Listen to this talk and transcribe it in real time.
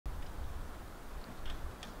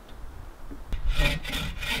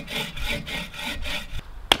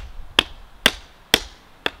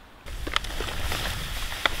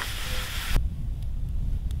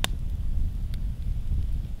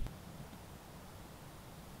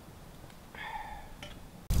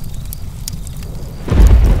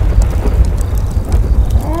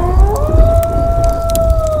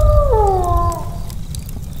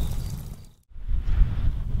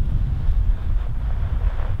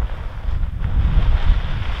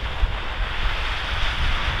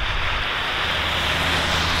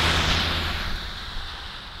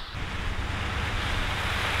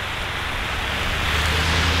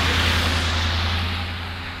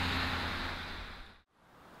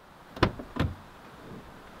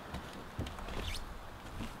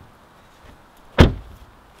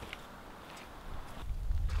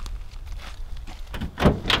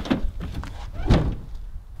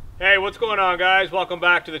What's going on, guys? Welcome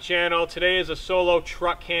back to the channel. Today is a solo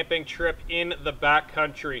truck camping trip in the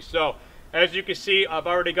backcountry. So as you can see, I've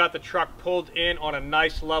already got the truck pulled in on a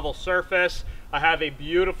nice level surface. I have a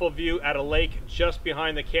beautiful view at a lake just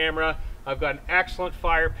behind the camera. I've got an excellent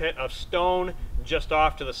fire pit of stone just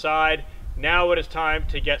off to the side. Now it is time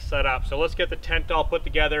to get set up. So let's get the tent all put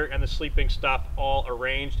together and the sleeping stuff all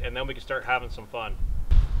arranged, and then we can start having some fun.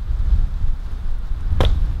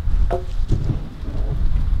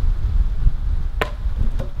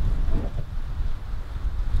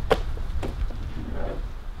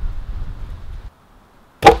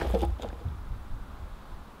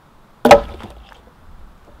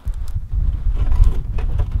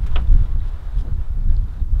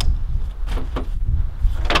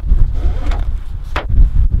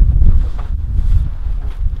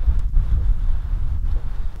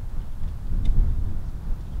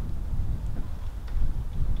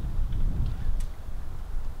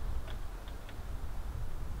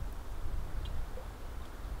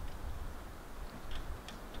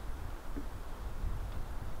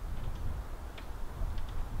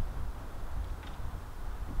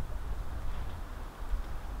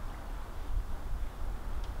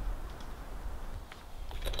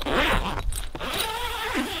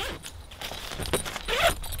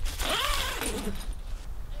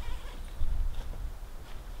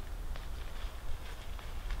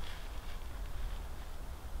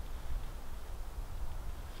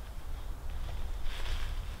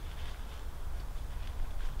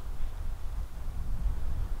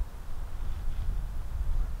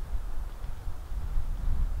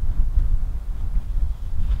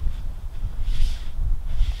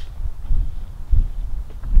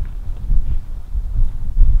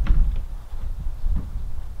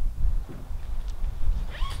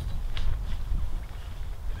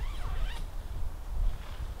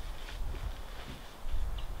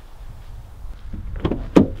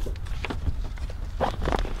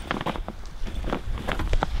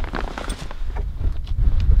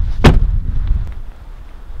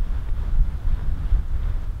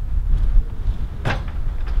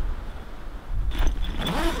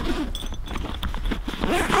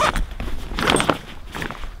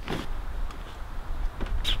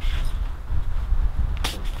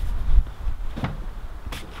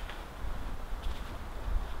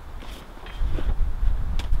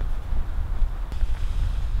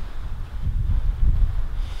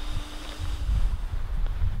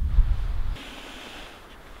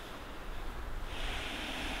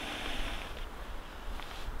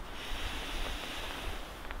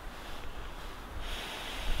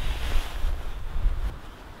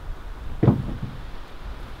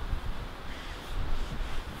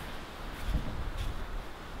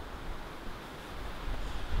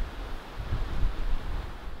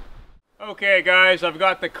 Okay guys, I've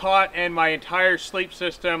got the cot and my entire sleep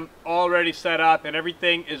system already set up and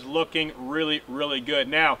everything is looking really good.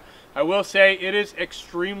 Now, I will say it is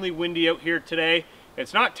extremely windy out here today.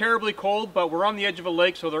 It's not terribly cold, but we're on the edge of a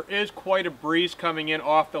lake, so there is quite a breeze coming in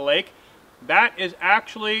off the lake. That is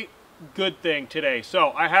actually a good thing today.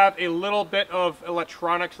 So I have a little bit of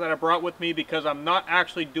electronics that I brought with me because I'm not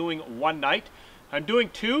actually doing one night. I'm doing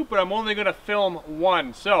two, but I'm only gonna film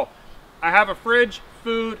one. So I have a fridge,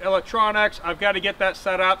 food, electronics. I've got to get that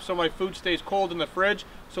set up so my food stays cold in the fridge.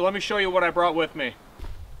 So let me show you what I brought with me.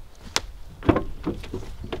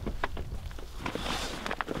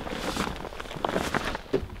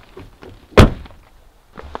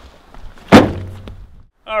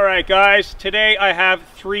 Alright guys, today I have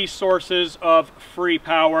three sources of free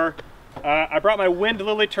power. I brought my wind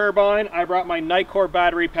lily turbine, I brought my Nitecore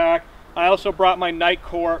battery pack, I also brought my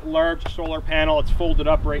Nitecore large solar panel. It's folded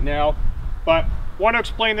up right now. But I want to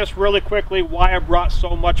explain this really quickly, why I brought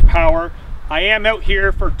so much power. I am out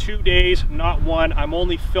here for 2 days, not one. I'm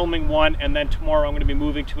only filming one, and then tomorrow I'm going to be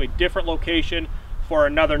moving to a different location for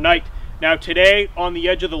another night. Now today, on the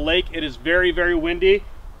edge of the lake, it is very windy.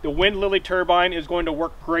 The wind lily turbine is going to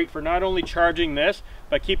work great for not only charging this,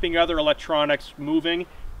 but keeping other electronics moving.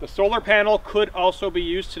 The solar panel could also be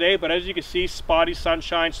used today, but as you can see, spotty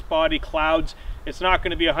sunshine, spotty clouds. It's not going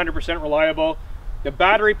to be 100% reliable. The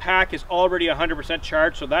battery pack is already 100%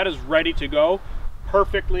 charged, so that is ready to go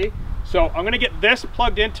perfectly. So I'm going to get this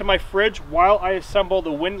plugged into my fridge while I assemble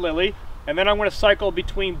the wind lily, and then I'm going to cycle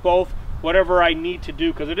between both whatever I need to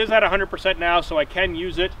do, because it is at 100% now, so I can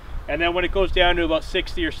use it. And then when it goes down to about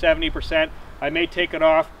 60 or 70%, I may take it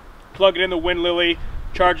off, plug it in the wind lily,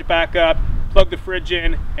 charge it back up, plug the fridge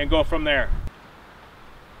in, and go from there.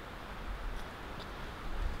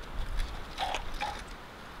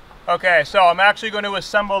 Okay, so I'm actually going to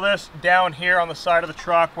assemble this down here on the side of the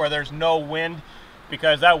truck where there's no wind.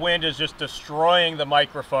 because that wind is just destroying the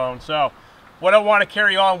microphone. So what I want to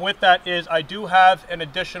carry on with that is I do have an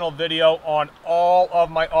additional video on all of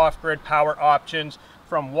my off-grid power options,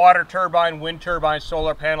 from water turbine, wind turbine,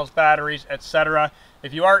 solar panels, batteries, etc.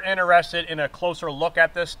 If you are interested in a closer look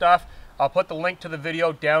at this stuff, I'll put the link to the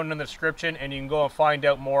video down in the description and you can go and find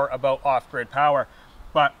out more about off-grid power.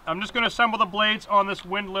 But I'm just going to assemble the blades on this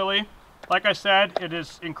Wind Lily. Like I said, it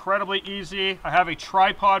is incredibly easy. I have a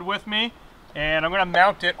tripod with me and I'm going to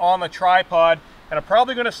mount it on the tripod, and I'm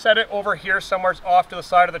probably going to set it over here somewhere off to the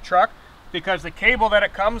side of the truck, because the cable that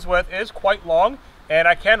it comes with is quite long and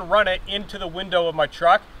I can run it into the window of my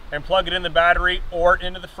truck and plug it in the battery or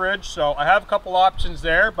into the fridge. So I have a couple options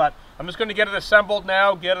there, but I'm just going to get it assembled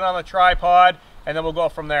now, get it on the tripod, and then we'll go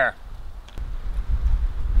from there.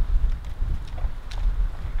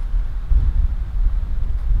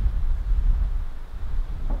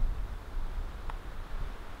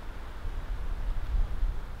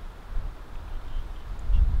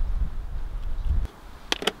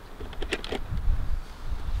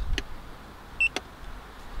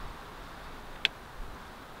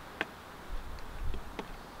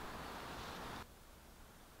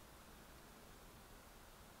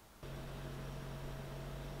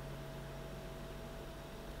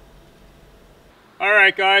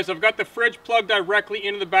 Alright guys, I've got the fridge plugged directly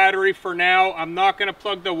into the battery for now. I'm not going to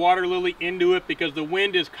plug the water lily into it because the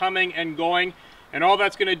wind is coming and going, and all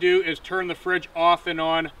that's going to do is turn the fridge off and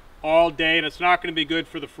on all day, and it's not going to be good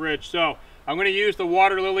for the fridge. So I'm going to use the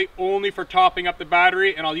water lily only for topping up the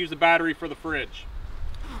battery, and I'll use the battery for the fridge.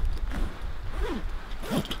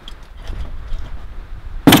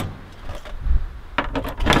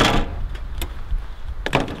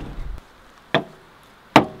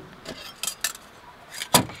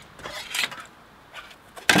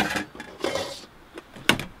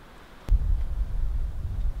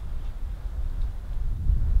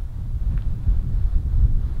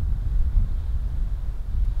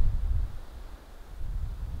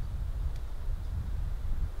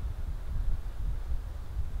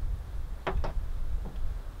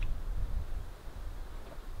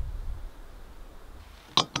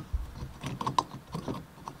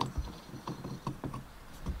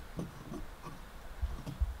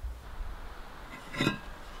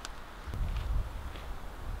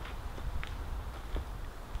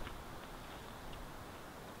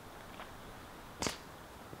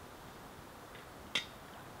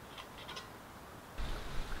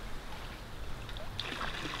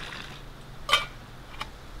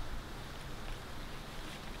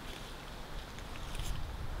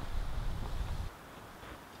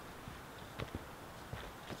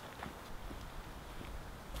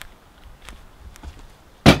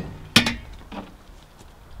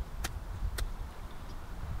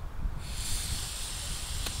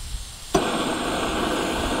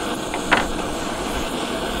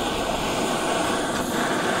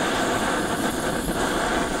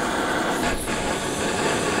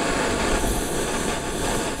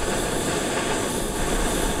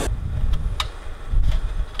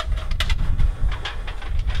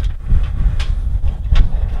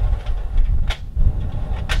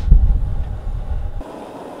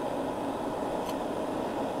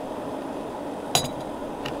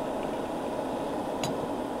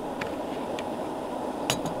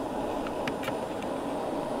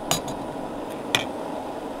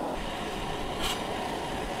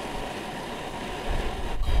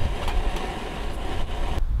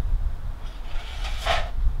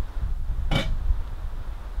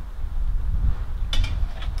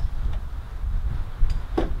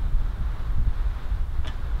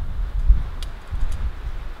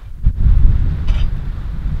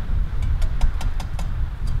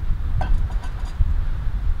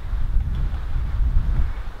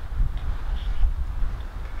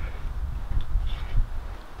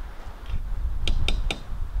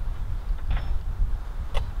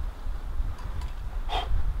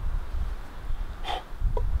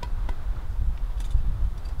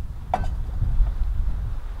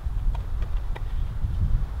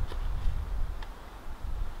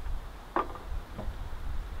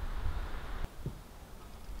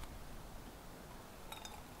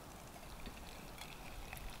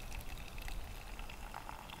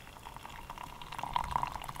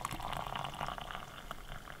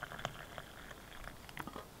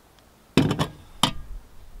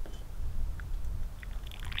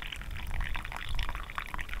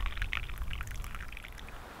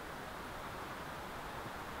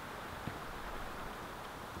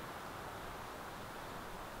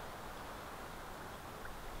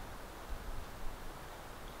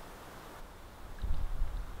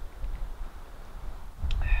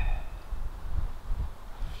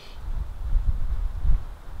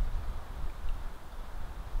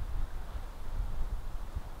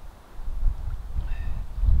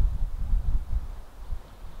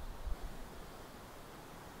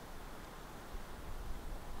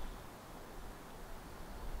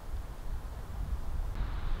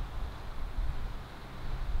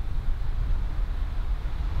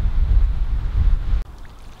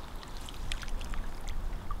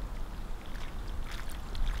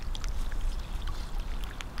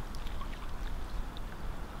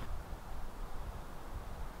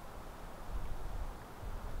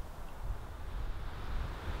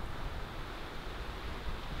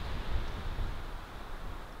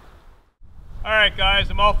 Alright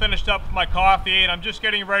guys, I'm all finished up with my coffee and I'm just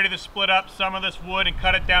getting ready to split up some of this wood and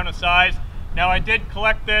cut it down to size. Now I did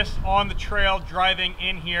collect this on the trail driving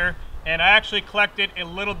in here, and I actually collected a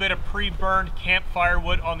little bit of pre-burned campfire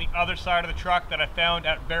wood on the other side of the truck that I found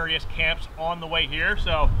at various camps on the way here.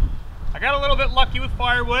 So I got a little bit lucky with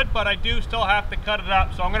firewood, but I do still have to cut it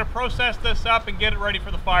up. So I'm going to process this up and get it ready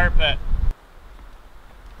for the fire pit.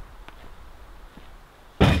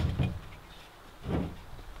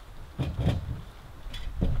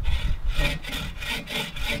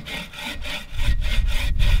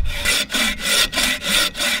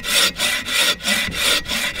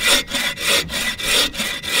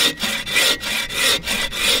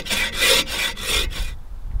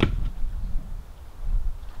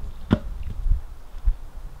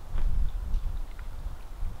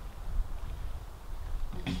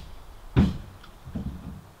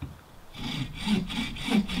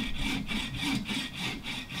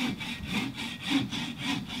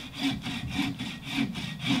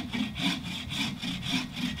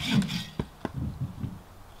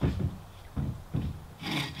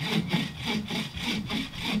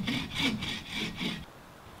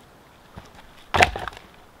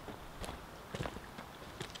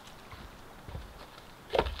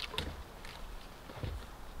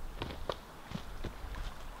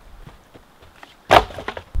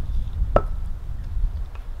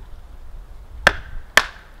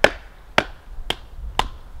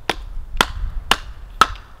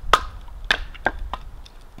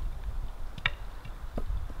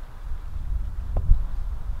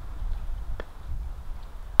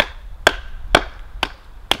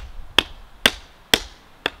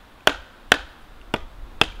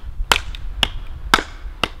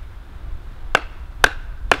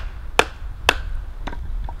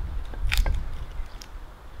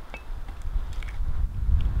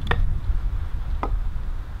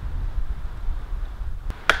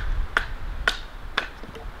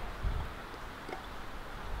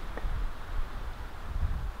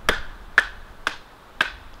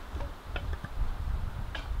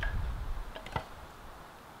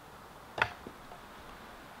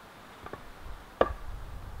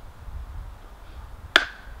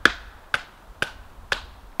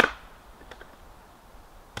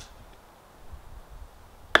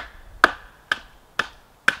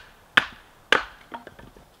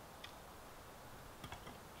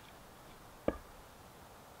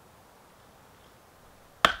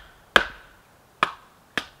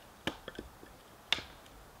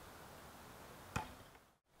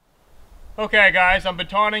 Okay guys, I'm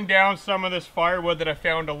batoning down some of this firewood that I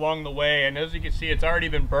found along the way, and as you can see, it's already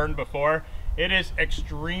been burned before. It is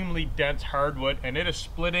extremely dense hardwood and it is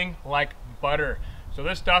splitting like butter. So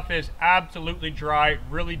this stuff is absolutely dry,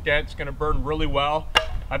 really dense, gonna burn really well.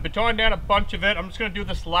 I've batoned down a bunch of it. I'm just gonna do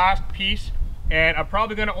this last piece, and I'm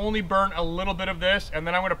probably gonna only burn a little bit of this, and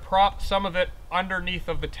then I'm gonna prop some of it underneath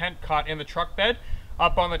of the tent cot in the truck bed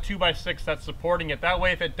up on the 2x6 that's supporting it. That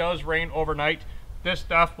way, if it does rain overnight, this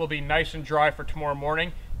stuff will be nice and dry for tomorrow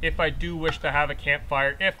morning if I do wish to have a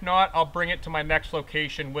campfire. If not, I'll bring it to my next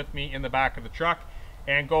location with me in the back of the truck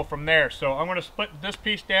and go from there. So I'm going to split this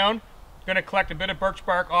piece down. I'm going to collect a bit of birch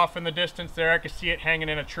bark off in the distance there. I can see it hanging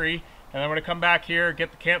in a tree. And I'm going to come back here,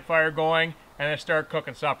 get the campfire going, and then start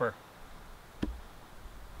cooking supper.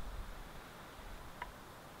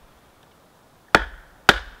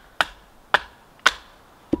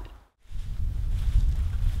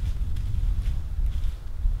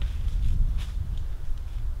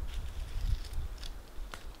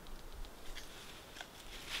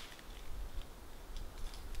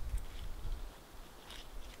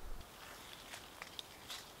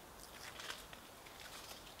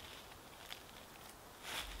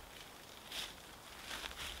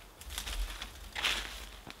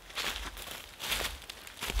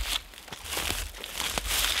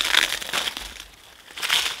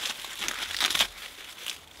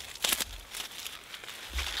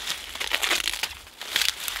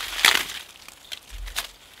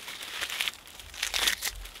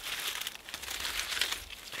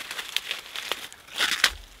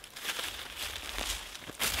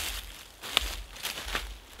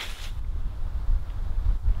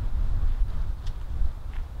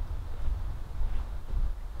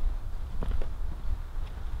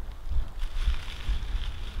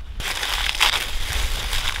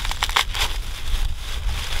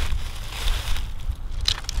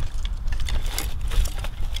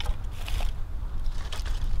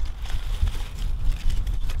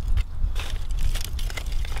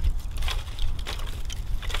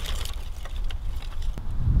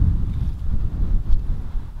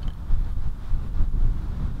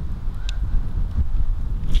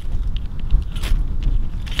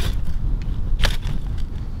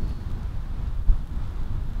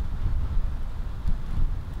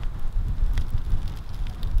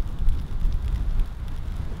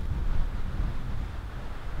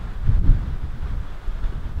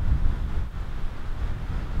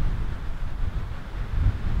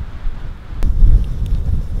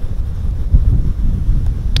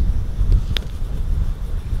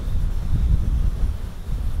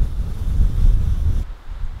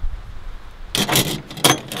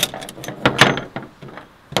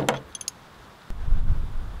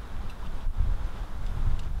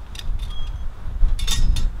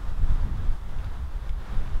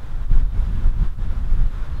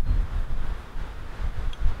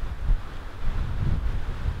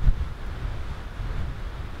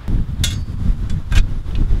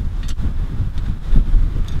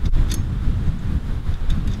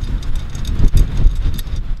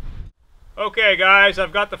 Okay guys,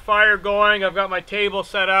 I've got the fire going, I've got my table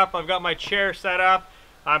set up, I've got my chair set up.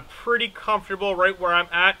 I'm pretty comfortable right where I'm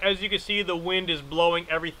at. As you can see, the wind is blowing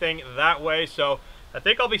everything that way, so I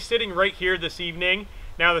think I'll be sitting right here this evening.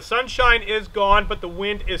 Now the sunshine is gone, but the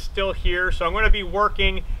wind is still here, so I'm going to be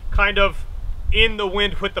working kind of in the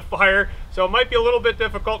wind with the fire. So it might be a little bit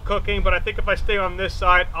difficult cooking, but I think if I stay on this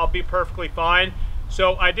side, I'll be perfectly fine.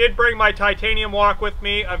 So I did bring my titanium wok with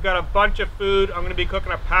me. I've got a bunch of food. I'm going to be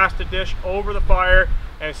cooking a pasta dish over the fire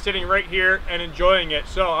and sitting right here and enjoying it.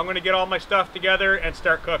 So I'm going to get all my stuff together and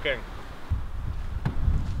start cooking.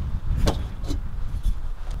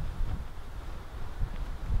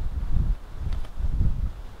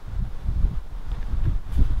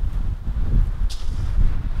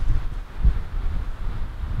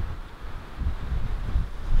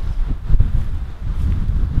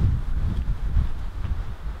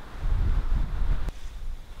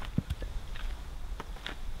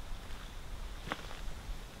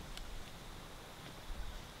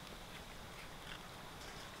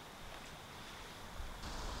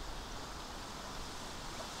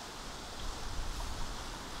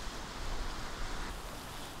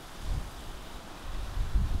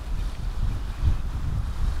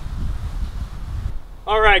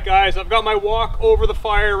 Alright guys, I've got my wok over the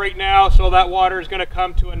fire right now, so that water is going to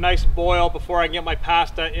come to a nice boil before I can get my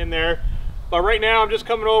pasta in there. But right now I'm just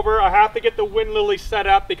coming over. I have to get the wind lily set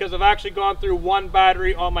up because I've actually gone through one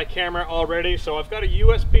battery on my camera already. So I've got a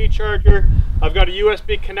USB charger, I've got a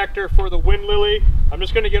USB connector for the wind lily. I'm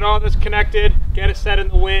just going to get all this connected, get it set in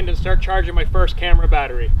the wind, and start charging my first camera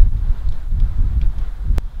battery.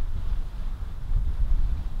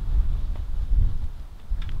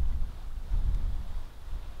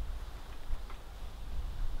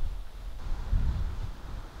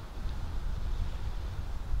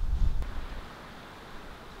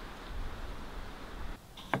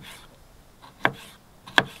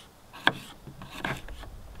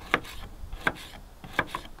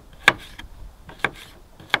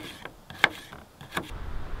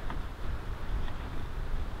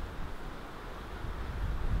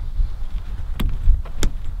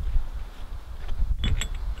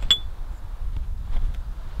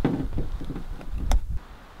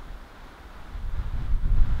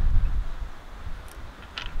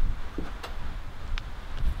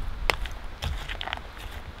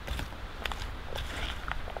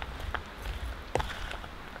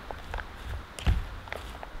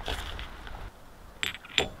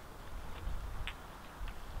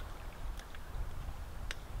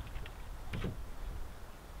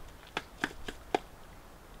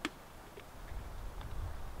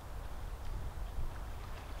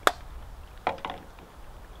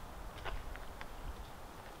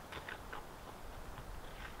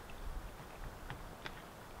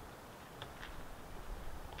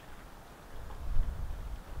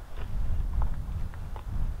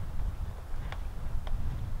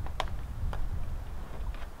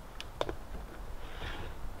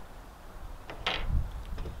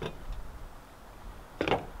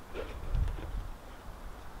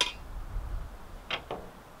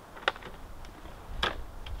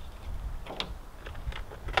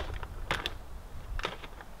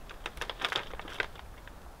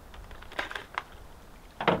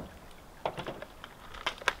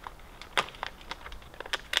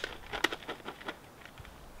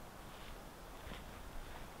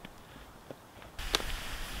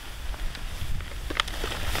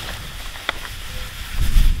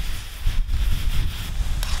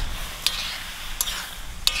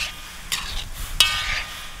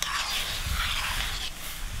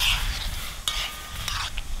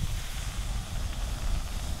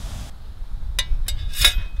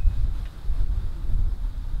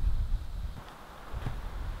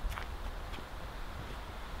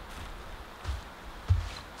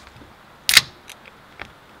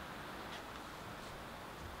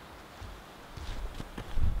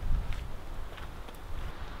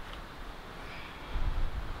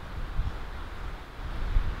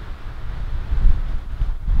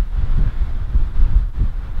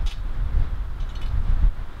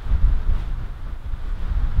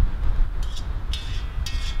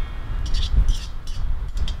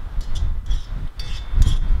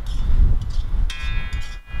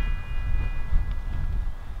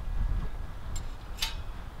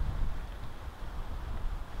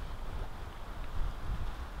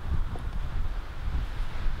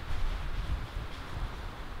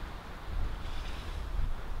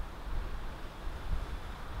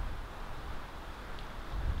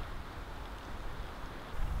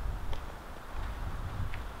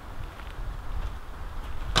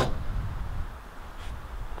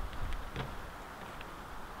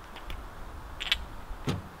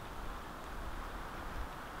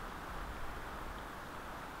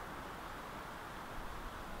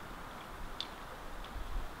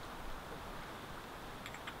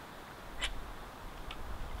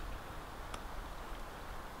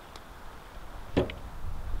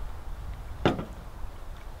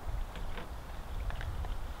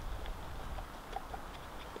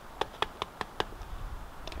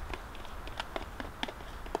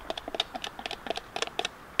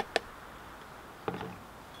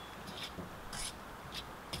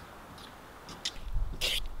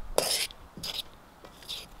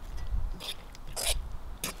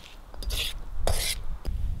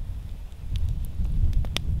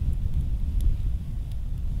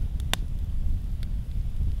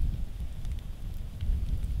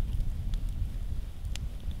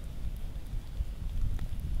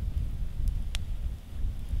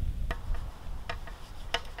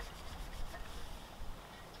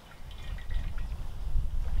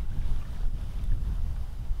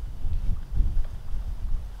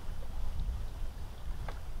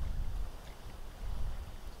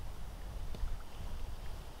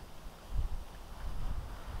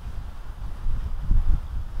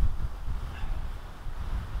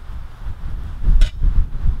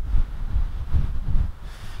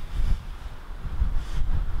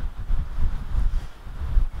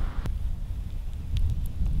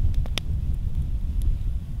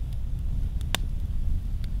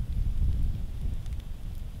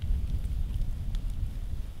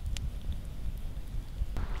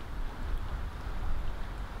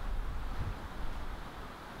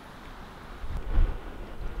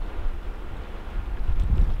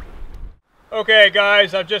 Okay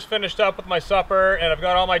guys, I've just finished up with my supper and I've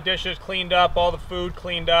got all my dishes cleaned up, all the food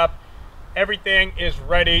cleaned up. Everything is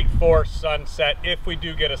ready for sunset, if we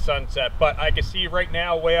do get a sunset. But I can see right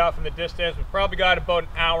now, way off in the distance, we've probably got about an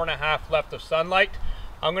hour and a half left of sunlight.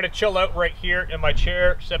 I'm gonna chill out right here in my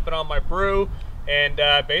chair, sipping on my brew, and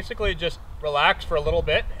basically just relax for a little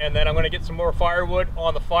bit. And then I'm gonna get some more firewood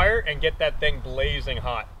on the fire and get that thing blazing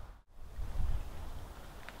hot.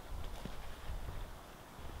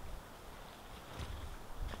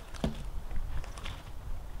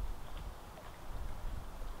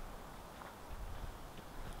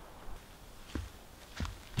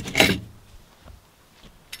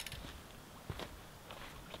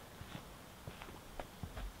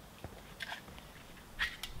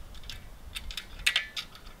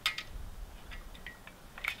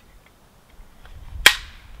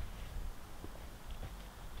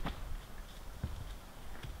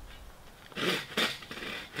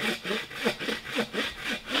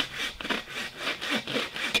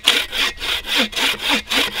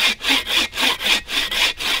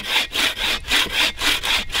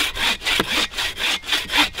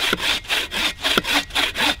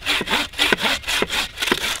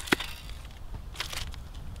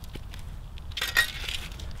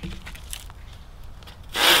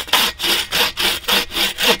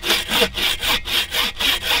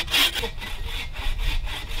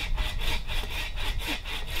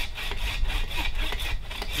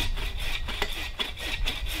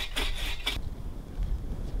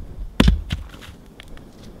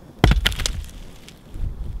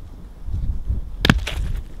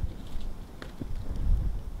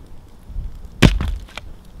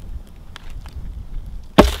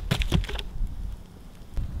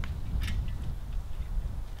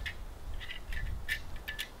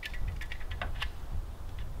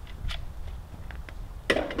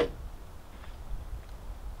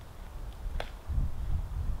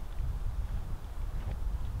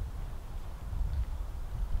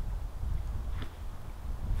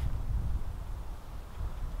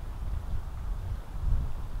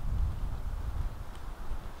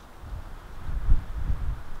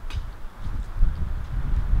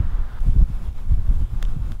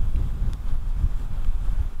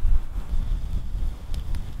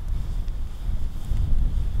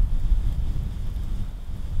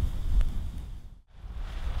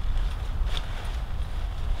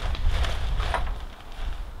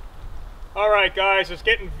 Alright guys, it's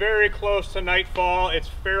getting very close to nightfall. It's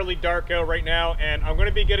fairly dark out right now and I'm going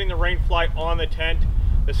to be getting the rain fly on the tent.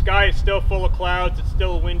 The sky is still full of clouds, it's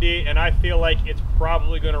still windy, and I feel like it's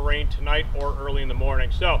probably going to rain tonight or early in the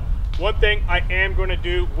morning. So one thing I am going to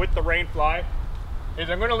do with the rain fly is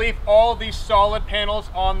I'm going to leave all these solid panels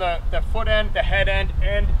on the foot end, the head end,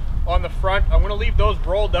 and on the front. I'm going to leave those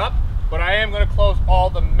rolled up, but I am going to close all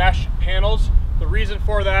the mesh panels. The reason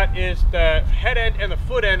for that is the head end and the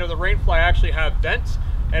foot end of the rain fly actually have vents,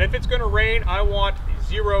 and if it's going to rain, I want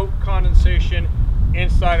zero condensation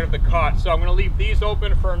inside of the cot. So I'm going to leave these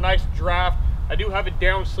open for a nice draft. I do have a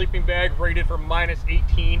down sleeping bag rated for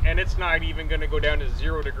 -18, and it's not even going to go down to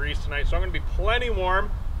 0 degrees tonight, so I'm going to be plenty warm.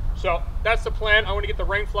 So that's the plan. I want to get the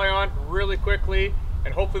rain fly on really quickly,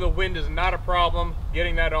 and hopefully the wind is not a problem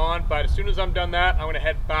getting that on. But as soon as I'm done that, I'm going to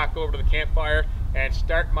head back over to the campfire and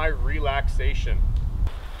start my relaxation.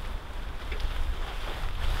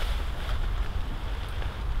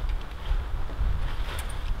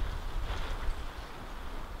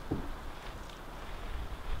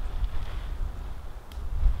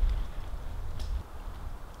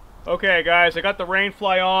 Okay guys, I got the rain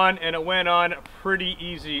fly on and it went on pretty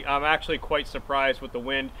easy. I'm actually quite surprised with the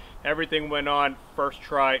wind. Everything went on first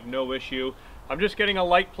try, no issue. I'm just getting a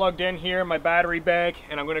light plugged in here in my battery bank,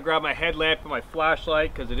 and I'm going to grab my headlamp and my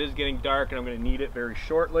flashlight because it is getting dark and I'm going to need it very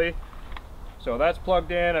shortly. So that's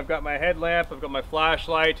plugged in. I've got my headlamp, I've got my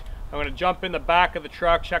flashlight. I'm going to jump in the back of the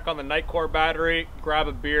truck, check on the Nitecore battery, grab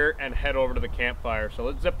a beer, and head over to the campfire. So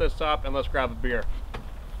let's zip this up and let's grab a beer.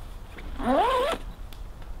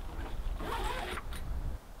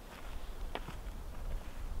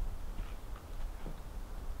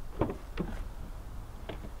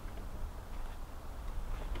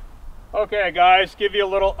 Okay guys, give you a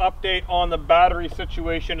little update on the battery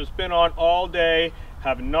situation. It's been on all day,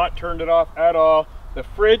 have not turned it off at all. The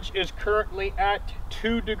fridge is currently at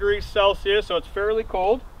 2 degrees Celsius, so it's fairly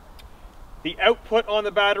cold. The output on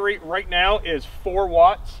the battery right now is 4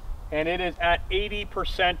 watts, and it is at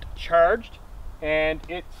 80% charged, and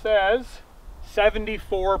it says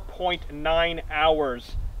 74.9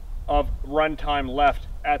 hours of runtime left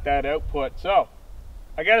at that output. So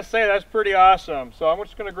I gotta say, that's pretty awesome. So I'm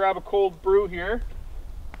just gonna grab a cold brew here,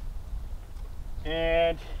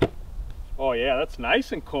 and Oh yeah, that's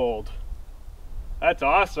nice and cold. That's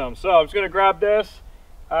awesome. So I'm just gonna grab this.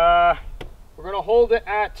 We're gonna hold it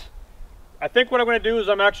at, I think what I'm gonna do is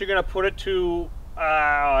I'm actually gonna put it to,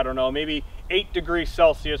 I don't know, maybe 8 degrees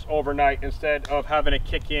Celsius overnight instead of having it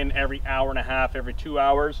kick in every hour and a half, every 2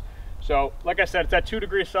 hours. So like I said, it's at 2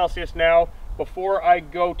 degrees Celsius now. Before I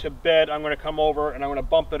go to bed, I'm gonna come over and I'm gonna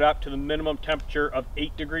bump it up to the minimum temperature of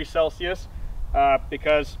 8 degrees Celsius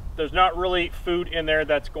because there's not really food in there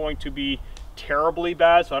that's going to be terribly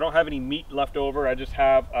bad. So I don't have any meat left over. I just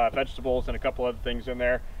have vegetables and a couple other things in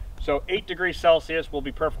there. So 8 degrees Celsius will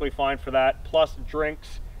be perfectly fine for that, plus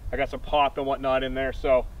drinks. I got some pop and whatnot in there.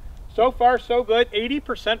 So far so good.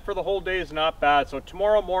 80% for the whole day is not bad. So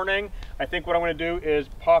tomorrow morning, I think what I'm gonna do is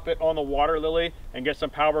pop it on the water lily and get some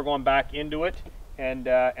power going back into it. And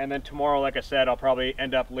then tomorrow, like I said, I'll probably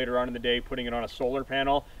end up later on in the day putting it on a solar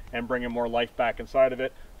panel and bringing more life back inside of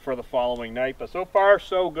it for the following night. But so far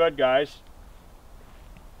so good, guys.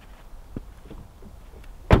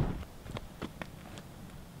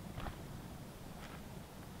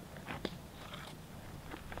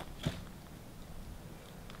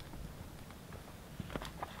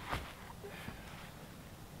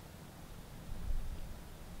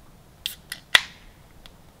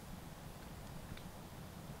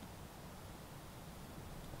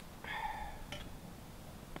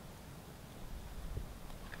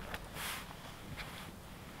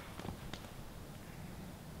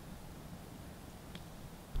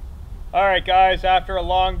 All right, guys, after a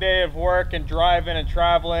long day of work and driving and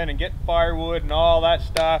traveling and getting firewood and all that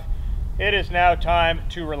stuff, it is now time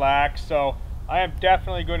to relax. So I am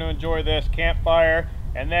definitely going to enjoy this campfire,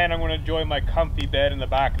 and then I'm going to enjoy my comfy bed in the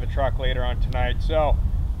back of the truck later on tonight. So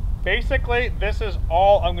basically, this is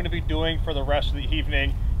all I'm going to be doing for the rest of the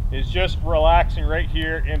evening, is just relaxing right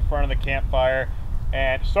here in front of the campfire.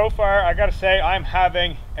 And so far, I got to say, I'm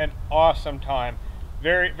having an awesome time.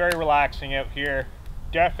 Very, very relaxing out here.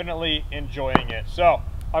 Definitely enjoying it. So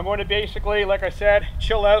I'm going to basically, like I said,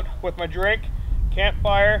 chill out with my drink,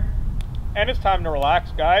 campfire, and it's time to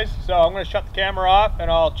relax, guys. So I'm going to shut the camera off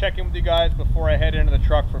and I'll check in with you guys before I head into the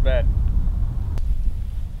truck for bed.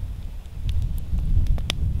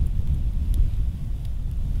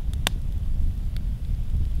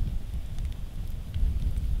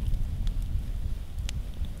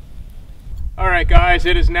 Alright guys,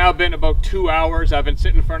 it has now been about 2 hours. I've been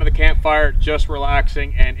sitting in front of the campfire just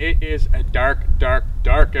relaxing, and it is a dark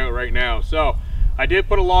out right now. So I did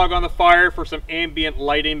put a log on the fire for some ambient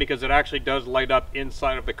lighting because it actually does light up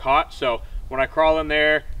inside of the cot. So when I crawl in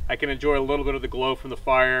there, I can enjoy a little bit of the glow from the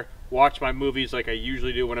fire, watch my movies like I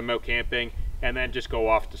usually do when I'm out camping, and then just go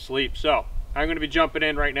off to sleep. So I'm going to be jumping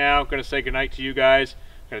in right now. I'm going to say goodnight to you guys.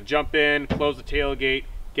 I'm going to jump in, close the tailgate,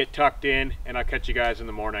 get tucked in, and I'll catch you guys in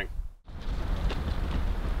the morning.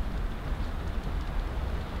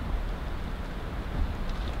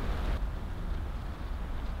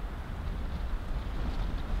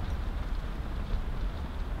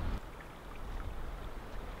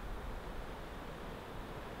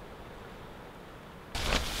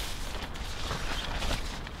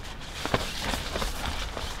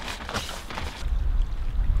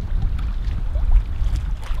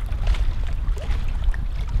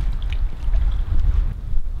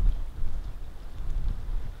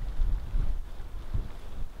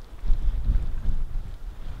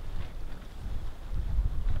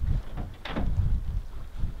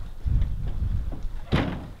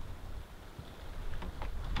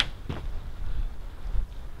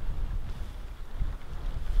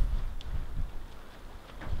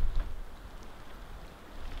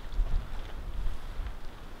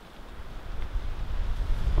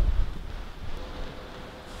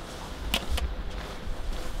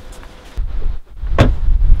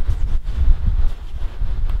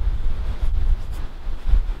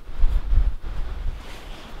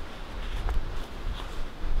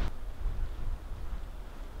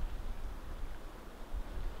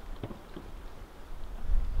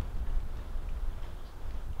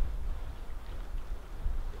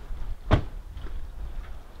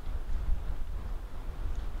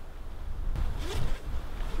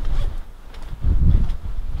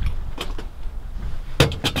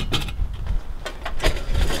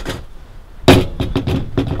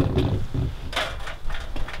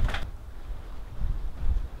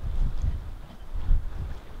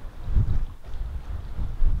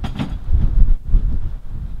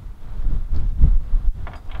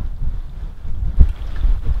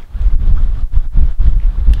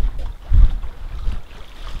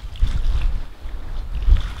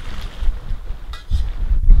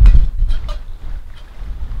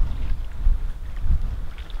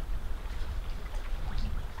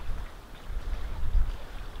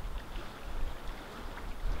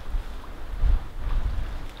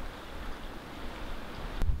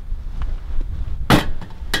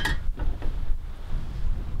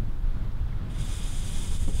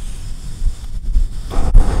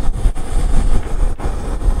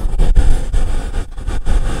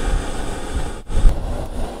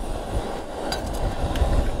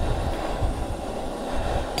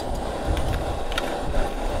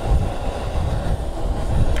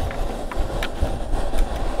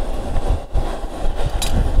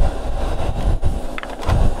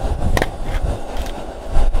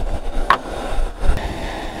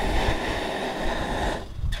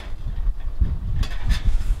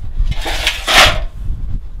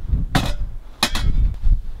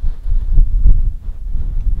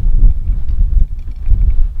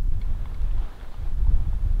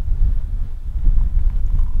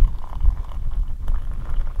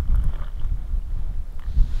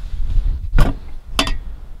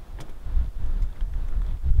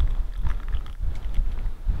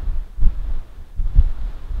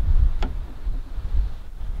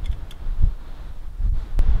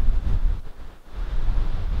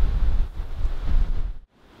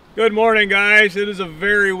 Good morning, guys. It is a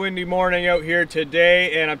very windy morning out here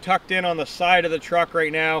today, and I'm tucked in on the side of the truck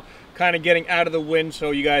right now, kind of getting out of the wind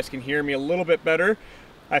so you guys can hear me a little bit better.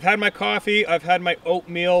 I've had my coffee, I've had my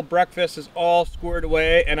oatmeal, breakfast is all squared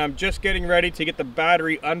away, and I'm just getting ready to get the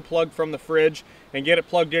battery unplugged from the fridge and get it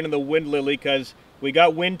plugged into the wind lily because we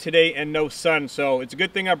got wind today and no sun. So it's a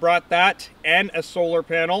good thing I brought that and a solar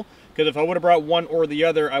panel, because if I would have brought one or the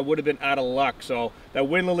other, I would have been out of luck. So that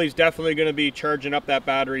wind lily is definitely going to be charging up that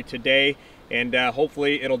battery today, and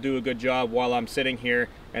hopefully it'll do a good job while I'm sitting here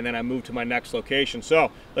and then I move to my next location. So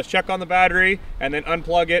let's check on the battery and then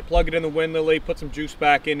unplug it, plug it in the wind lily, put some juice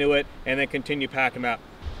back into it, and then continue packing up.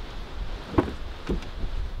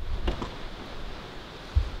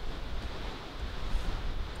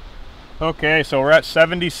 Okay, so we're at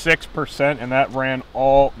 76%, and that ran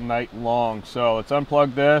all night long. So let's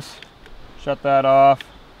unplug this, shut that off,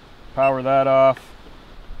 power that off,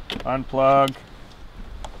 unplug,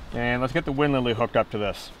 and let's get the wind lily hooked up to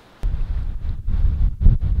this.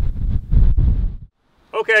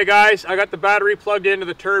 Okay guys, I got the battery plugged into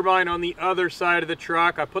the turbine on the other side of the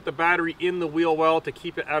truck. I put the battery in the wheel well to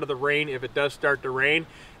keep it out of the rain if it does start to rain.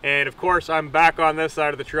 And of course, I'm back on this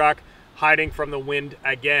side of the truck, hiding from the wind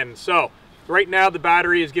again. So right now the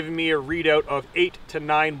battery is giving me a readout of 8 to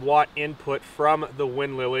 9 watt input from the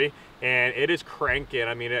wind lily, and it is cranking.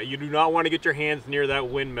 I mean, you do not want to get your hands near that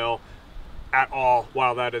windmill at all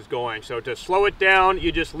while that is going. So to slow it down,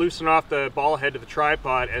 you just loosen off the ball head of the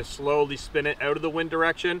tripod and slowly spin it out of the wind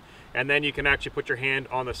direction, and then you can actually put your hand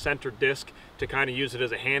on the center disc to kind of use it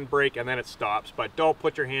as a handbrake, and then it stops. But don't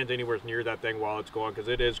put your hands anywhere near that thing while it's going, because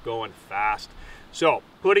it is going fast. So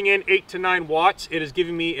putting in 8 to 9 watts, it is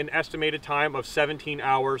giving me an estimated time of 17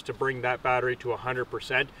 hours to bring that battery to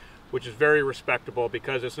 100%, which is very respectable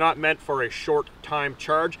because it's not meant for a short time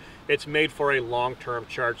charge. It's made for a long-term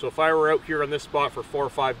charge. So if I were out here on this spot for 4 or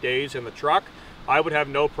 5 days in the truck, I would have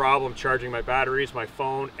no problem charging my batteries, my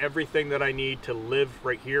phone, everything that I need to live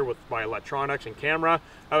right here with my electronics and camera.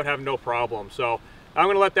 I would have no problem. So I'm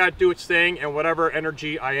gonna let that do its thing, and whatever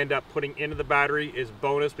energy I end up putting into the battery is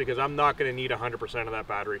bonus, because I'm not gonna need 100% of that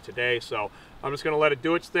battery today. So I'm just gonna let it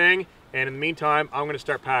do its thing, and in the meantime, I'm gonna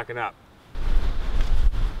start packing up.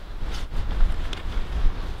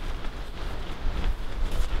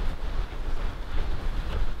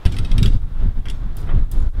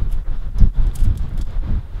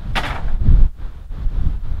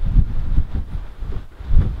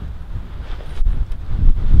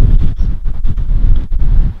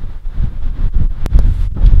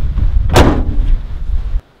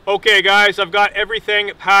 Okay guys, I've got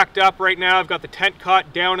everything packed up right now. I've got the tent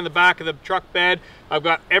cot down in the back of the truck bed. I've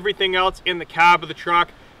got everything else in the cab of the truck.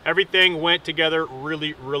 Everything went together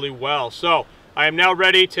really, really well. So I am now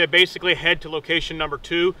ready to basically head to location number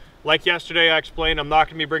 2. Like yesterday I explained, I'm not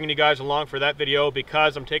gonna be bringing you guys along for that video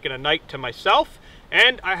because I'm taking a night to myself,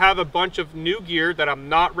 and I have a bunch of new gear that I'm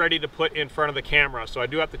not ready to put in front of the camera. So I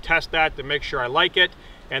do have to test that to make sure I like it.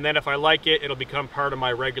 And then if I like it, it'll become part of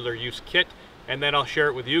my regular use kit, and then I'll share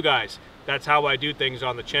it with you guys. That's how I do things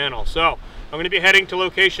on the channel. So I'm gonna be heading to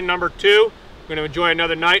location number 2. I'm gonna enjoy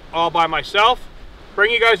another night all by myself.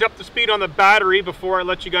 Bring you guys up to speed on the battery before I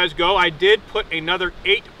let you guys go. I did put another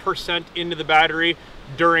 8% into the battery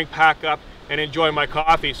during pack up and enjoy my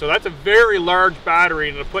coffee. So that's a very large battery,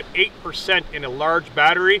 and to put 8% in a large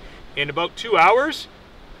battery in about 2 hours,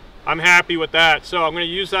 I'm happy with that. So I'm going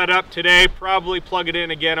to use that up today, probably plug it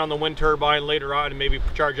in again on the wind turbine later on, and maybe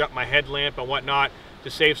charge up my headlamp and whatnot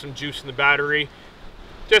to save some juice in the battery,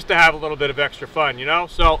 just to have a little bit of extra fun, you know?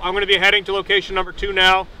 So I'm going to be heading to location number 2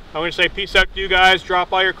 now. I'm going to say peace out to you guys.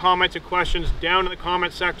 Drop all your comments and questions down in the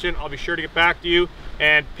comment section. I'll be sure to get back to you.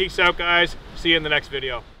 And peace out, guys. See you in the next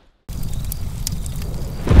video.